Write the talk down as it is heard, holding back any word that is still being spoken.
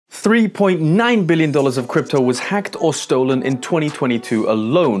$3.9 billion of crypto was hacked or stolen in 2022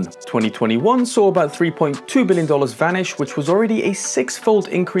 alone. 2021 saw about $3.2 billion vanish, which was already a six-fold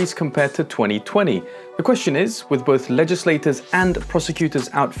increase compared to 2020. The question is, with both legislators and prosecutors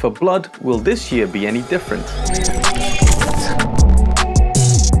out for blood, will this year be any different?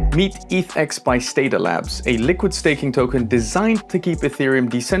 Meet ETHX by Stader Labs, a liquid staking token designed to keep Ethereum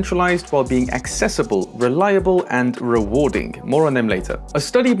decentralized while being accessible, reliable, and rewarding. More on them later. A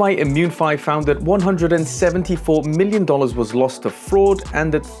study by ImmuneFi found that $174 million was lost to fraud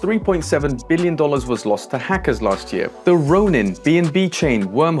and that $3.7 billion was lost to hackers last year. The Ronin, BNB Chain,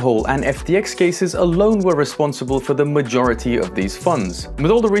 Wormhole, and FTX cases alone were responsible for the majority of these funds.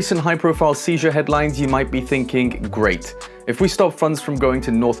 With all the recent high-profile seizure headlines, you might be thinking, great. If we stop funds from going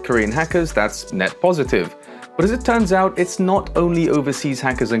to North Korean hackers, that's net positive. But as it turns out, it's not only overseas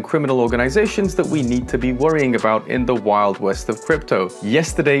hackers and criminal organizations that we need to be worrying about in the wild west of crypto.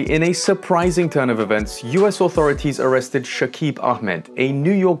 Yesterday, in a surprising turn of events, US authorities arrested Shakib Ahmed, a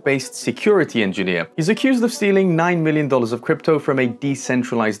New York-based security engineer. He's accused of stealing $9 million of crypto from a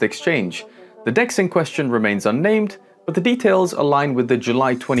decentralized exchange. The DEX in question remains unnamed, but the details align with the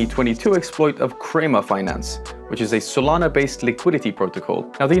July 2022 exploit of Kramer Finance, which is a Solana-based liquidity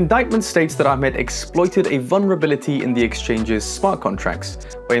protocol. Now, the indictment states that Ahmed exploited a vulnerability in the exchange's smart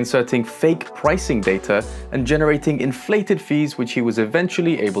contracts by inserting fake pricing data and generating inflated fees, which he was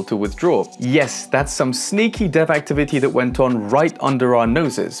eventually able to withdraw. Yes, that's some sneaky dev activity that went on right under our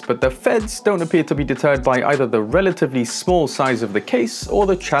noses, but the feds don't appear to be deterred by either the relatively small size of the case or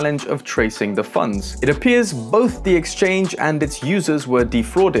the challenge of tracing the funds. It appears both the exchange and its users were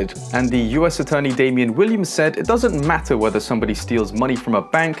defrauded, and the US Attorney Damian Williams said it doesn't matter whether somebody steals money from a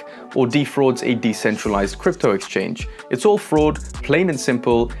bank or defrauds a decentralized crypto exchange. It's all fraud, plain and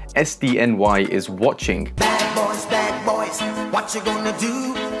simple. SDNY is watching. Bad boys, what you gonna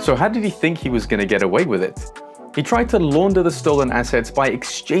do? So how did he think he was gonna get away with it? He tried to launder the stolen assets by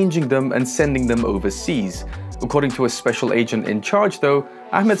exchanging them and sending them overseas. According to a special agent in charge though,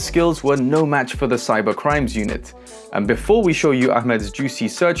 Ahmed's skills were no match for the cyber crimes unit. And before we show you Ahmed's juicy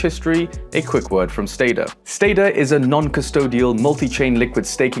search history, a quick word from Stader. Stader is a non-custodial multi-chain liquid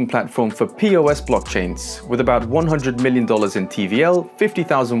staking platform for POS blockchains. With about $100 million in TVL,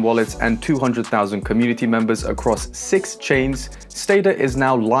 50,000 wallets, and 200,000 community members across 6 chains, Stader is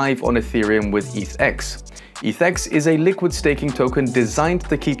now live on Ethereum with ETHX. ETHX is a liquid staking token designed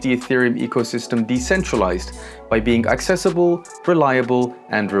to keep the Ethereum ecosystem decentralized by being accessible, reliable,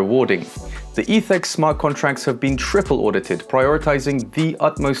 and rewarding. The ETHX smart contracts have been triple audited, prioritizing the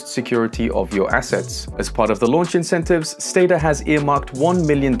utmost security of your assets. As part of the launch incentives, Stader has earmarked $1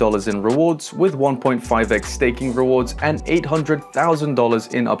 million in rewards, with 1.5x staking rewards and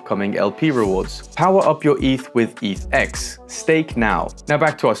 $800,000 in upcoming LP rewards. Power up your ETH with ETHX. Stake now. Now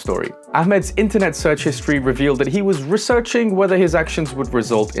back to our story. Ahmed's internet search history revealed that he was researching whether his actions would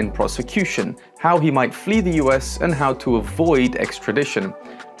result in prosecution, how he might flee the US, and how to avoid extradition.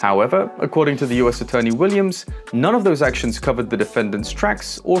 However, according to the US Attorney Williams, none of those actions covered the defendant's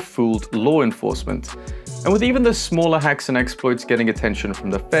tracks or fooled law enforcement. And with even the smaller hacks and exploits getting attention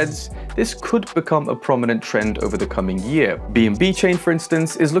from the feds, this could become a prominent trend over the coming year. BNB Chain, for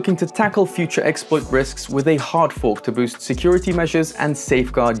instance, is looking to tackle future exploit risks with a hard fork to boost security measures and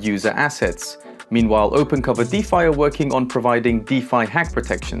safeguard user assets. Meanwhile, OpenCover DeFi are working on providing DeFi hack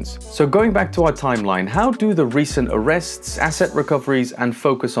protections. So going back to our timeline, how do the recent arrests, asset recoveries, and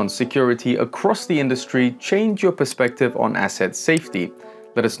focus on security across the industry change your perspective on asset safety?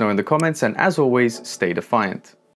 Let us know in the comments, and as always, stay defiant.